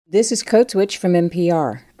This is Code Switch from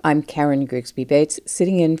NPR. I'm Karen Grigsby Bates,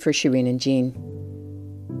 sitting in for Shireen and Jean.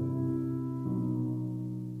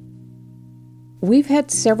 We've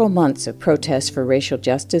had several months of protests for racial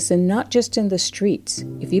justice, and not just in the streets.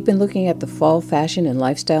 If you've been looking at the fall fashion and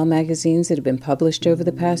lifestyle magazines that have been published over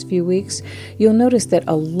the past few weeks, you'll notice that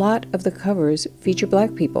a lot of the covers feature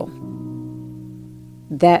Black people.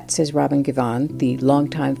 That, says Robin Givhan, the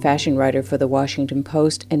longtime fashion writer for The Washington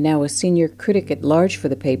Post and now a senior critic at large for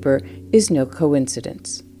the paper, is no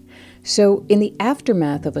coincidence. So, in the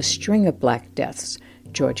aftermath of a string of Black deaths,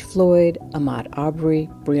 George Floyd, Ahmaud Arbery,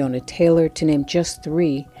 Breonna Taylor, to name just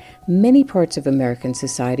three, many parts of American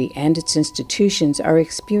society and its institutions are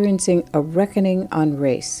experiencing a reckoning on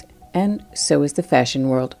race, and so is the fashion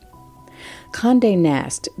world. Condé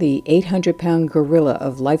Nast, the 800-pound gorilla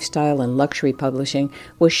of lifestyle and luxury publishing,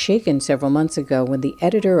 was shaken several months ago when the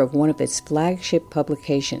editor of one of its flagship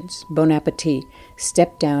publications, Bon Appetit,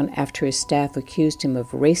 stepped down after his staff accused him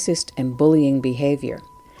of racist and bullying behavior.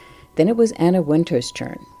 Then it was Anna Wintour's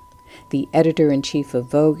turn. The editor-in-chief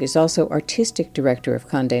of Vogue is also artistic director of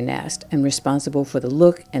Condé Nast and responsible for the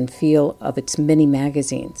look and feel of its many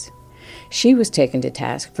magazines. She was taken to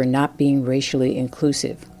task for not being racially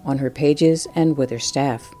inclusive on her pages and with her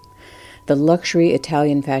staff. The luxury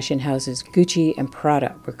Italian fashion houses Gucci and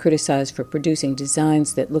Prada were criticized for producing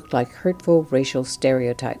designs that looked like hurtful racial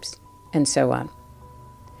stereotypes, and so on.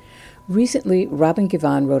 Recently, Robin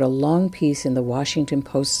Givhan wrote a long piece in the Washington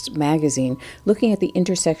Post magazine looking at the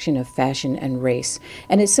intersection of fashion and race,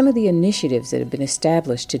 and at some of the initiatives that have been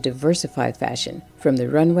established to diversify fashion, from the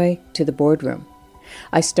runway to the boardroom.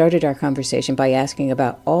 I started our conversation by asking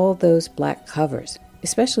about all those Black covers,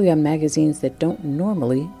 especially on magazines that don't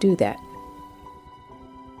normally do that.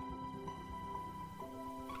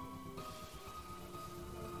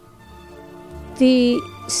 The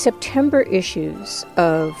September issues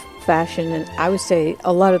of fashion, and I would say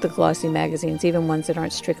a lot of the glossy magazines, even ones that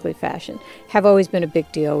aren't strictly fashion, have always been a big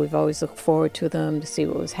deal. We've always looked forward to them to see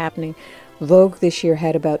what was happening. Vogue this year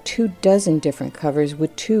had about 24 different covers,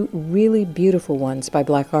 with two really beautiful ones by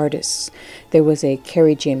Black artists. There was a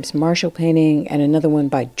Kerry James Marshall painting and another one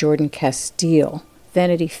by Jordan Castile.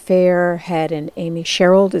 Vanity Fair had an Amy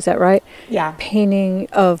Sherald, is that right? Yeah. Painting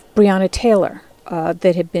of Breonna Taylor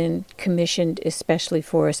that had been commissioned especially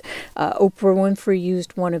for us. Oprah Winfrey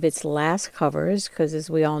used one of its last covers because, as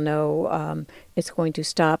we all know, it's going to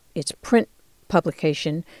stop its print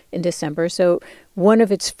publication in December. So one of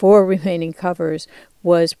its four remaining covers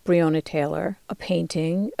was Breonna Taylor, a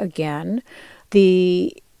painting again.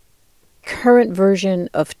 The current version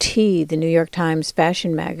of T, the New York Times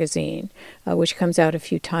fashion magazine, which comes out a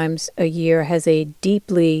few times a year, has a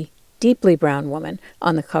deeply brown woman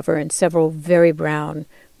on the cover and several very brown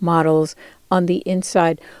models on the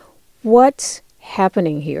inside. What's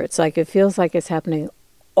happening here? It's like, it feels like it's happening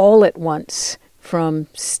all at once, from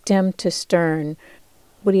stem to stern.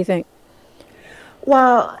 What do you think?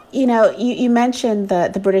 Well, you mentioned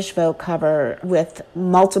the British Vogue cover with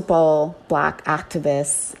multiple Black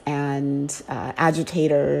activists and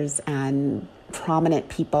agitators and prominent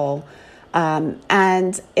people.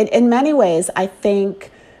 And in many ways, I think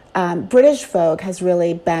British Vogue has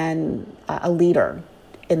really been a leader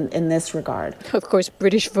in this regard. Of course,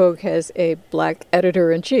 British Vogue has a Black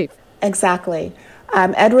editor-in-chief. Exactly.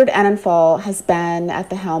 Edward Enninful has been at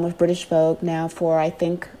the helm of British Vogue now for, I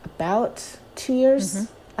think, about 2 years,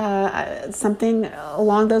 something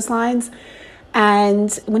along those lines. And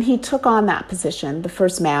when he took on that position, the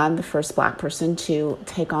first Black person to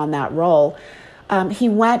take on that role, he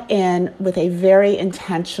went in with a very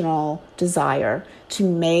intentional desire to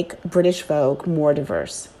make British Vogue more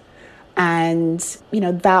diverse. And,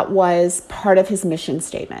 that was part of his mission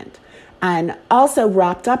statement. And also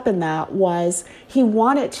wrapped up in that was he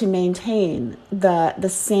wanted to maintain the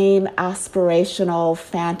same aspirational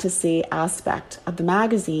fantasy aspect of the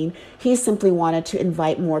magazine. He simply wanted to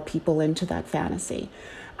invite more people into that fantasy.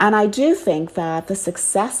 And I do think that the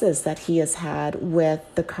successes that he has had with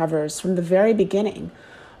the covers from the very beginning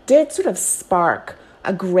did sort of spark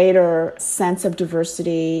a greater sense of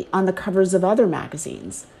diversity on the covers of other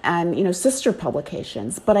magazines and, sister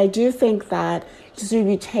publications. But I do think that so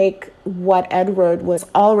you take what Edward was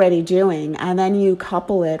already doing and then you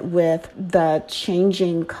couple it with the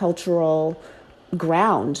changing cultural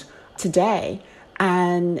ground today.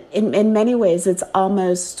 And in many ways, it's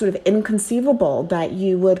almost sort of inconceivable that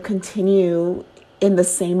you would continue in the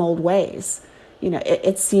same old ways.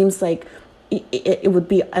 It seems like it would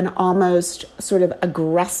be an almost sort of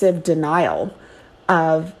aggressive denial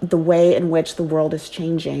of the way in which the world is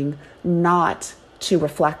changing, not to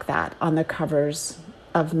reflect that on the covers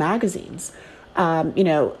of magazines.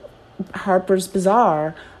 Harper's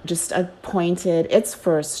Bazaar just appointed its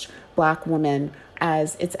first Black woman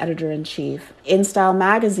as its editor-in-chief. InStyle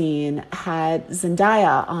magazine had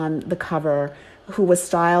Zendaya on the cover, who was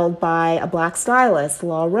styled by a Black stylist,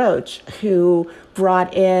 Law Roach, who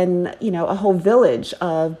brought in, a whole village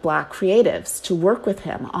of Black creatives to work with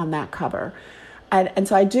him on that cover. And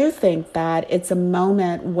so I do think that it's a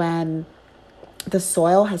moment when the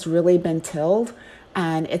soil has really been tilled,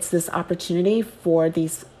 and it's this opportunity for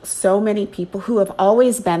these so many people who have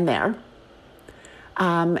always been there,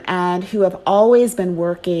 and who have always been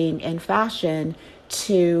working in fashion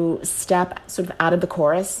to step sort of out of the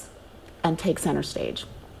chorus and take center stage.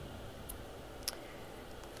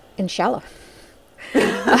 Inshallah.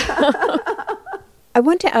 I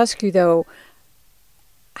want to ask you, though,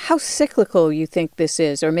 how cyclical you think this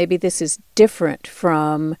is, or maybe this is different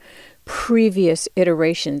from previous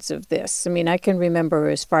iterations of this. I mean, I can remember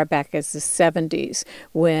as far back as the 70s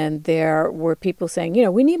when there were people saying,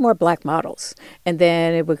 we need more Black models. And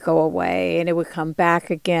then it would go away and it would come back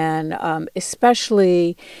again,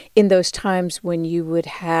 especially in those times when you would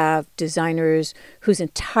have designers whose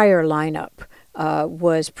entire lineup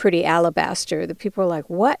was pretty alabaster. The people were like,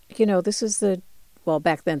 what? This is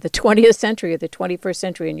back then, the 20th century or the 21st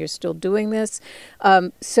century, and you're still doing this.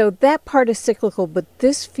 So that part is cyclical, but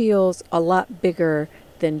this feels a lot bigger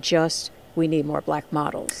than just we need more Black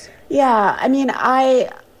models. Yeah, I mean, I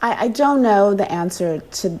don't know the answer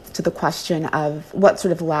to the question of what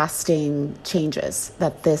sort of lasting changes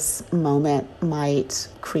that this moment might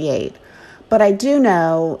create. But I do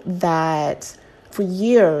know that for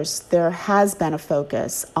years, there has been a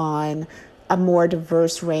focus on a more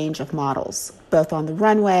diverse range of models, both on the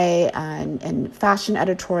runway and in fashion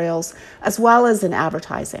editorials, as well as in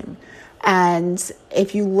advertising. And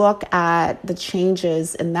if you look at the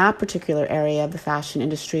changes in that particular area of the fashion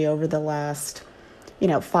industry over the last,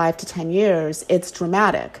 5 to 10 years, it's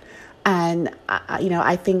dramatic. And,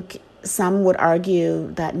 I think some would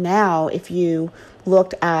argue that now, if you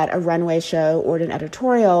looked at a runway show or an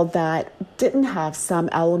editorial that didn't have some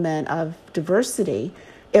element of diversity,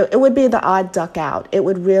 it would be the odd duck out. It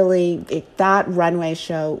would really, that runway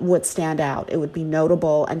show would stand out. It would be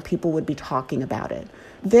notable and people would be talking about it.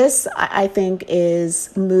 This, I think,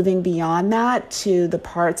 is moving beyond that to the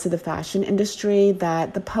parts of the fashion industry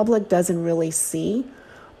that the public doesn't really see,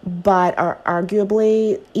 but are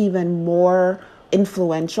arguably even more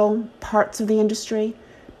influential parts of the industry,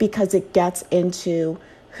 because it gets into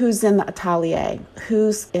who's in the atelier,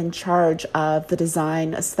 who's in charge of the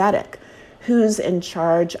design aesthetic, who's in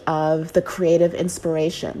charge of the creative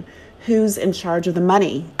inspiration, who's in charge of the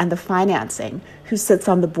money and the financing, who sits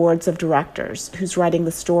on the boards of directors, who's writing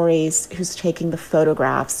the stories, who's taking the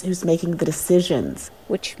photographs, who's making the decisions.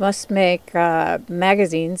 Which must make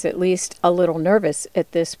magazines at least a little nervous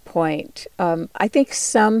at this point. I think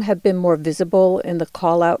some have been more visible in the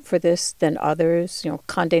call out for this than others.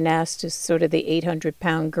 Condé Nast is sort of the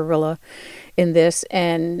 800-pound gorilla in this,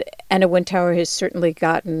 and Anna Wintour has certainly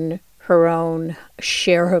gotten her own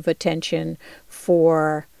share of attention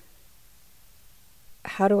for,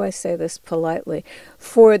 how do I say this politely,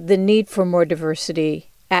 for the need for more diversity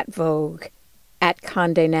at Vogue, at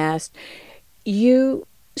Condé Nast. You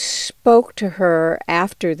spoke to her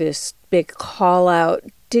after this big call out.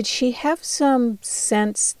 Did she have some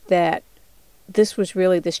sense that this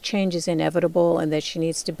change is inevitable and that she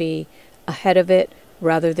needs to be ahead of it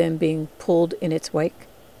rather than being pulled in its wake?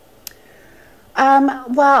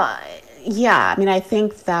 Well, yeah. I mean, I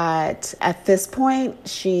think that at this point,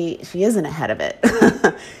 she isn't ahead of it.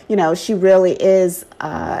 She really is,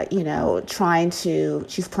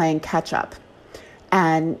 she's playing catch up.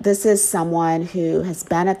 And this is someone who has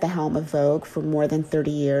been at the helm of Vogue for more than 30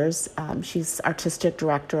 years. She's artistic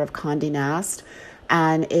director of Condé Nast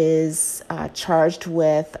and is charged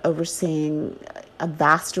with overseeing a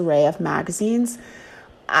vast array of magazines.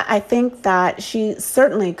 I think that she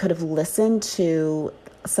certainly could have listened to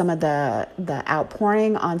some of the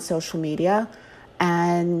outpouring on social media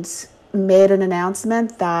and made an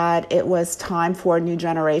announcement that it was time for a new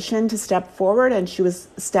generation to step forward, and she was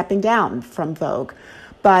stepping down from Vogue.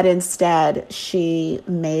 But instead, she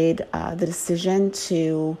made the decision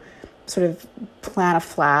to sort of plant a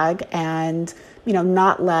flag and,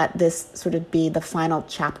 not let this sort of be the final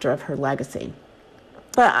chapter of her legacy.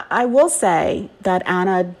 But I will say that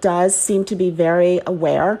Anna does seem to be very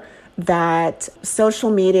aware that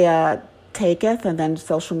social media taketh, and then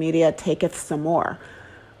social media taketh some more,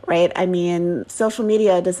 right? I mean, social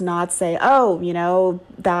media does not say,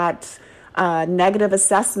 that negative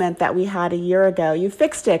assessment that we had a year ago, you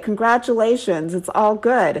fixed it, congratulations, it's all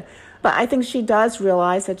good. But I think she does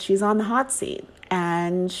realize that she's on the hot seat.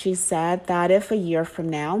 And she said that if a year from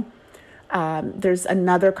now there's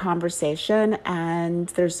another conversation and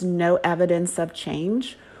there's no evidence of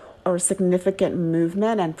change or significant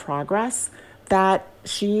movement and progress, that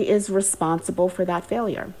she is responsible for that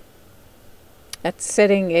failure. That's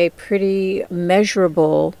setting a pretty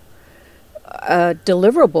measurable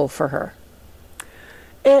deliverable for her.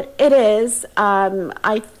 It is.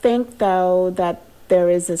 I think, though, that there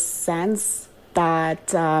is a sense that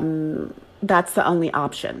that's the only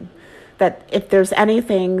option. That if there's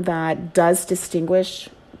anything that does distinguish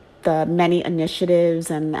the many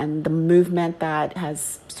initiatives and the movement that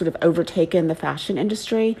has sort of overtaken the fashion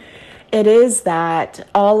industry, it is that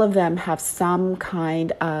all of them have some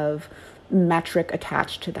kind of metric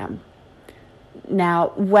attached to them. Now,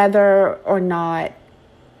 whether or not,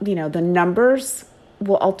 the numbers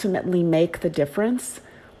will ultimately make the difference,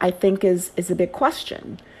 I think is a big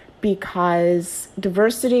question, because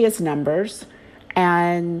diversity is numbers,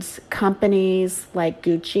 and companies like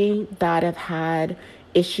Gucci that have had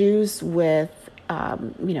issues with,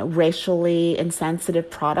 racially insensitive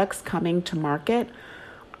products coming to market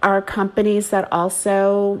are companies that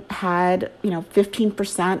also had,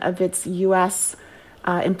 15% of its U.S.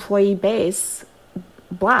 Employee base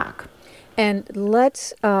Black. And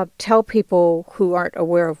let's tell people who aren't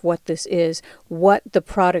aware of what this is, what the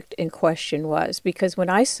product in question was. Because when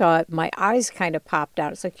I saw it, my eyes kind of popped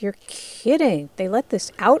out. It's like, you're kidding. They let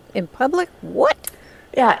this out in public? What?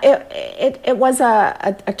 Yeah, it was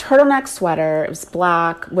a turtleneck sweater. It was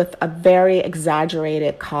black with a very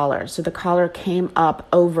exaggerated collar. So the collar came up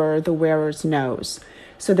over the wearer's nose.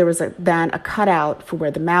 So there was then a cutout for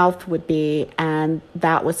where the mouth would be, and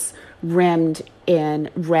that was rimmed in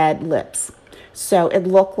red lips. So it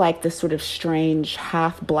looked like this sort of strange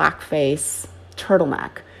half blackface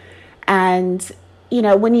turtleneck. And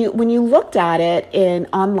when you looked at it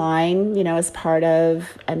online, as part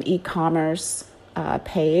of an e-commerce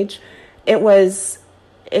page, it was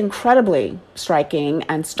incredibly striking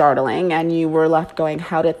and startling, and you were left going,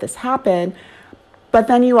 how did this happen? But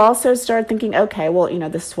then you also started thinking, okay, well,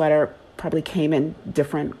 this sweater probably came in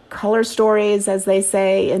different color stories, as they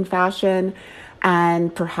say in fashion,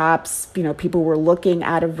 and perhaps, people were looking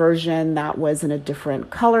at a version that was in a different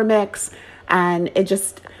color mix, and it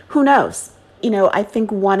just, who knows? I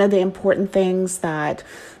think one of the important things that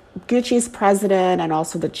Gucci's president and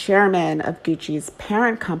also the chairman of Gucci's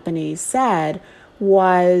parent company said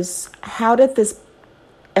was, how did this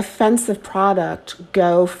offensive product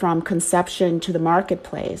go from conception to the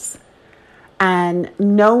marketplace? And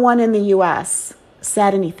no one in the U.S.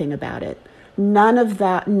 said anything about it. None of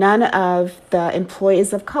the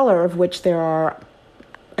employees of color, of which there are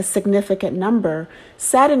a significant number,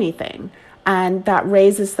 said anything. And that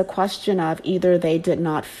raises the question of either they did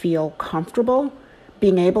not feel comfortable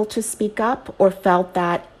being able to speak up, or felt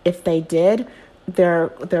that if they did, their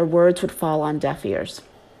words would fall on deaf ears.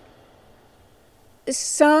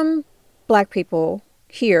 Some Black people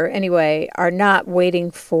here, anyway, are not waiting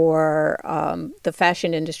for the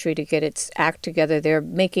fashion industry to get its act together. They're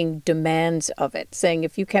making demands of it, saying,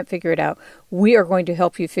 if you can't figure it out, we are going to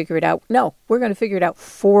help you figure it out. No, we're going to figure it out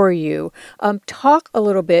for you. Talk a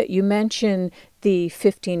little bit. You mentioned the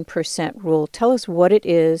 15% rule. Tell us what it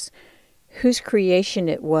is, whose creation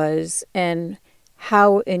it was, and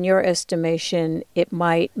how, in your estimation, it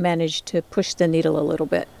might manage to push the needle a little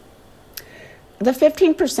bit. The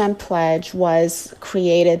 15% pledge was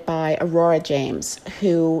created by Aurora James,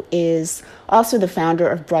 who is also the founder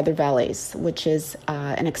of Brother Vellies, which is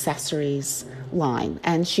an accessories line.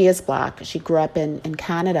 And she is Black. She grew up in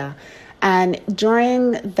Canada. And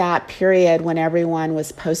during that period when everyone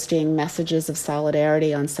was posting messages of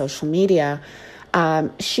solidarity on social media,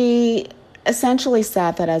 she essentially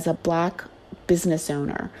said that as a Black business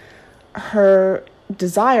owner, her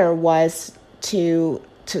desire was to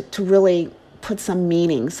really put some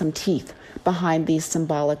meaning, some teeth behind these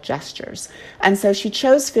symbolic gestures. And so she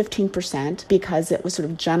chose 15% because it was sort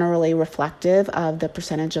of generally reflective of the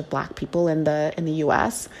percentage of Black people in the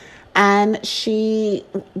US. And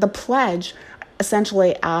the pledge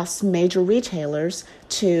essentially asked major retailers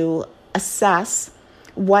to assess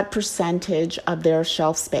what percentage of their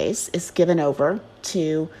shelf space is given over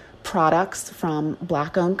to products from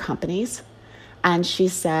Black-owned companies. And she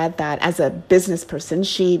said that as a business person,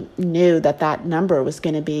 she knew that number was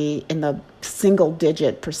going to be in the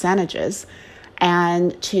single-digit percentages,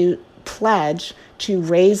 and to pledge to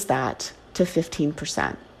raise that to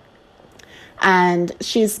 15%. And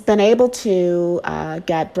she's been able to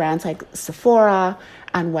get brands like Sephora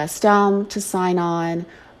and West Elm to sign on.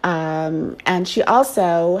 And she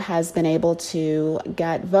also has been able to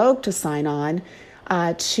get Vogue to sign on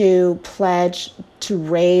to pledge to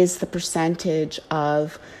raise the percentage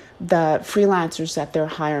of the freelancers that they're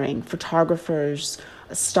hiring, photographers,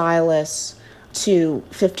 stylists, to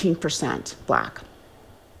 15% Black.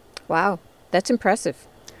 Wow, that's impressive.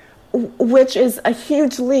 Which is a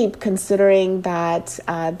huge leap considering that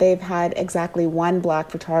they've had exactly one Black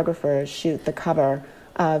photographer shoot the cover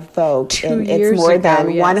of Vogue in its more than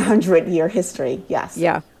 100-year history. Yes.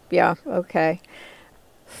 Yeah, okay.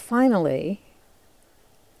 Finally,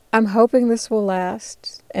 I'm hoping this will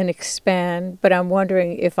last and expand, but I'm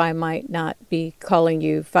wondering if I might not be calling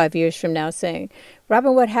you 5 years from now saying,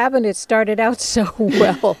 Robin, what happened? It started out so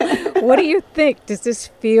well. What do you think? Does this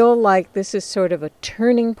feel like this is sort of a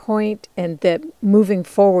turning point and that moving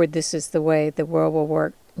forward, this is the way the world will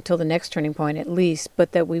work until the next turning point at least,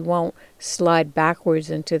 but that we won't slide backwards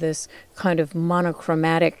into this kind of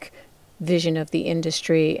monochromatic vision of the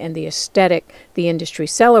industry and the aesthetic the industry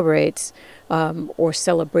celebrates, or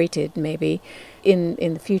celebrated maybe, in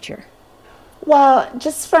the future? Well,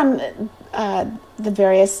 just from the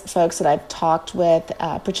various folks that I've talked with,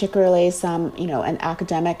 particularly some, an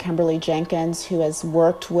academic, Kimberly Jenkins, who has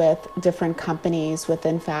worked with different companies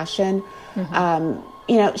within fashion,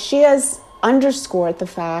 she has underscored the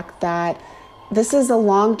fact that this is a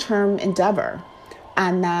long-term endeavor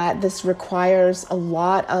and that this requires a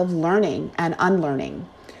lot of learning and unlearning.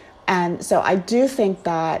 And so I do think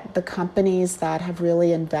that the companies that have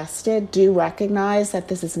really invested do recognize that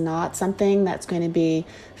this is not something that's going to be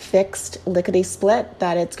fixed lickety-split,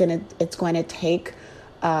 that it's going to take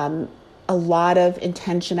a lot of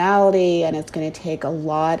intentionality and it's going to take a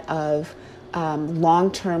lot of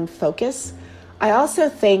long-term focus. I also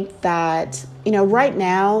think that, right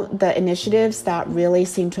now, the initiatives that really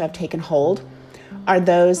seem to have taken hold are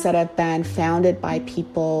those that have been founded by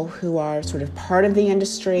people who are sort of part of the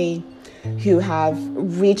industry, who have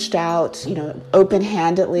reached out,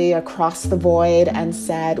 open-handedly across the void and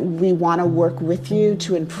said, we want to work with you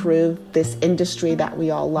to improve this industry that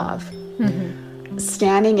we all love. Mm-hmm.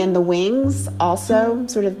 Standing in the wings, also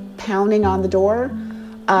sort of pounding on the door,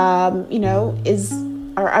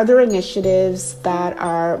 are other initiatives that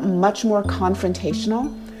are much more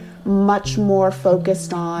confrontational, much more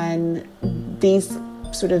focused on these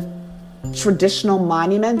sort of traditional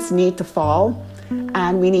monuments need to fall,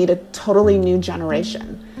 and we need a totally new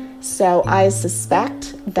generation. So I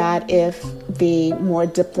suspect that if the more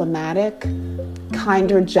diplomatic,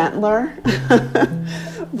 kinder, gentler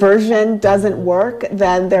version doesn't work,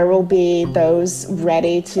 then there will be those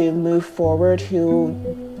ready to move forward who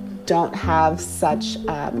don't have such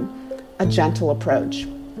a gentle approach.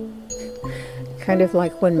 Kind of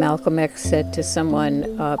like when Malcolm X said to someone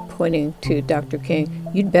pointing to Dr. King,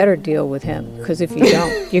 you'd better deal with him, because if you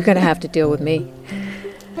don't, you're going to have to deal with me.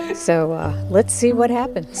 So let's see what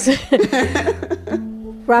happens.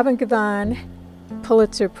 Robin Givhan,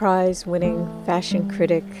 Pulitzer Prize-winning fashion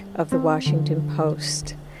critic of The Washington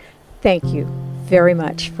Post. Thank you very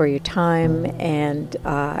much for your time and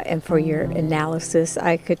for your analysis.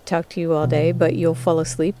 I could talk to you all day, but you'll fall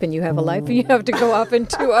asleep and you have a life and you have to go off and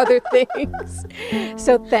do other things.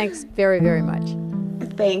 So thanks very, very much.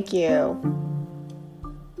 Thank you.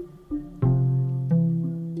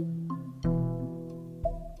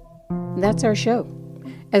 That's our show.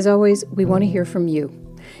 As always, we want to hear from you.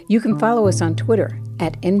 You can follow us on Twitter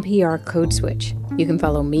at NPR Code Switch. You can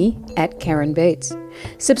follow me at Karen Bates.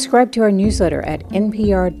 Subscribe to our newsletter at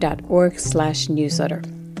npr.org/newsletter.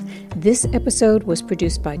 This episode was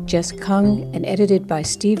produced by Jess Kung and edited by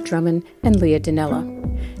Steve Drummond and Leah Dinella.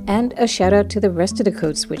 And a shout out to the rest of the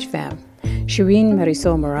Code Switch fam. Shireen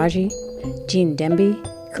Marisol Meraji, Jean Demby,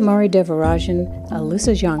 Kumari Devarajan,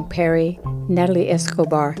 Alyssa Zhang Perry, Natalie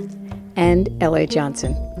Escobar, and L.A.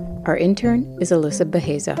 Johnson. Our intern is Alyssa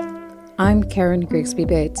Beheza. I'm Karen Grigsby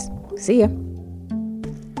Bates. See ya.